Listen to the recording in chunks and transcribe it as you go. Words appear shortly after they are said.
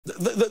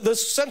The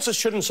census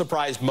shouldn't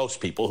surprise most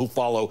people who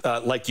follow,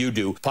 like you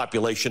do,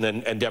 population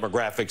and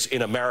demographics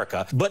in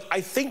America. But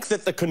I think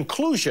that the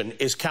conclusion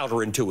is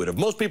counterintuitive.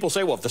 Most people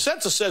say, well, if the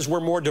census says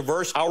we're more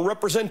diverse, our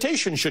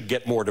representation should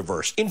get more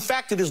diverse. In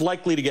fact, it is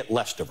likely to get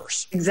less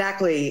diverse.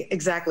 Exactly.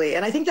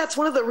 And I think that's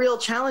one of the real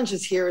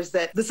challenges here is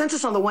that the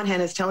census, on the one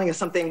hand, is telling us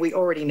something we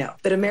already know,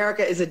 that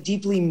America is a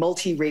deeply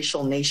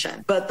multiracial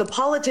nation. But the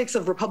politics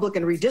of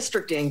Republican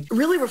redistricting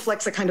really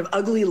reflects a kind of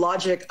ugly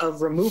logic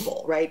of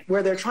removal, right,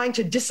 where they're trying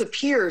to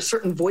disappear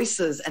certain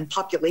voices and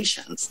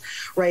populations,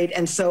 right?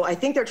 And so I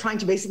think they're trying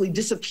to basically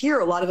disappear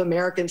a lot of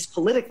Americans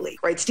politically,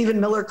 right? Stephen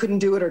Miller couldn't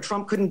do it, or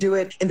Trump couldn't do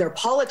it in their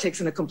politics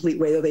in a complete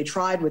way, though they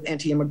tried with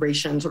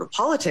anti-immigration sort of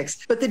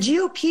politics. But the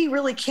GOP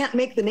really can't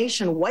make the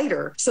nation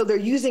whiter. So they're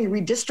using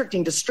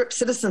redistricting to strip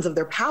citizens of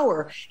their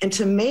power and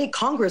to make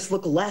Congress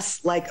look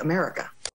less like America.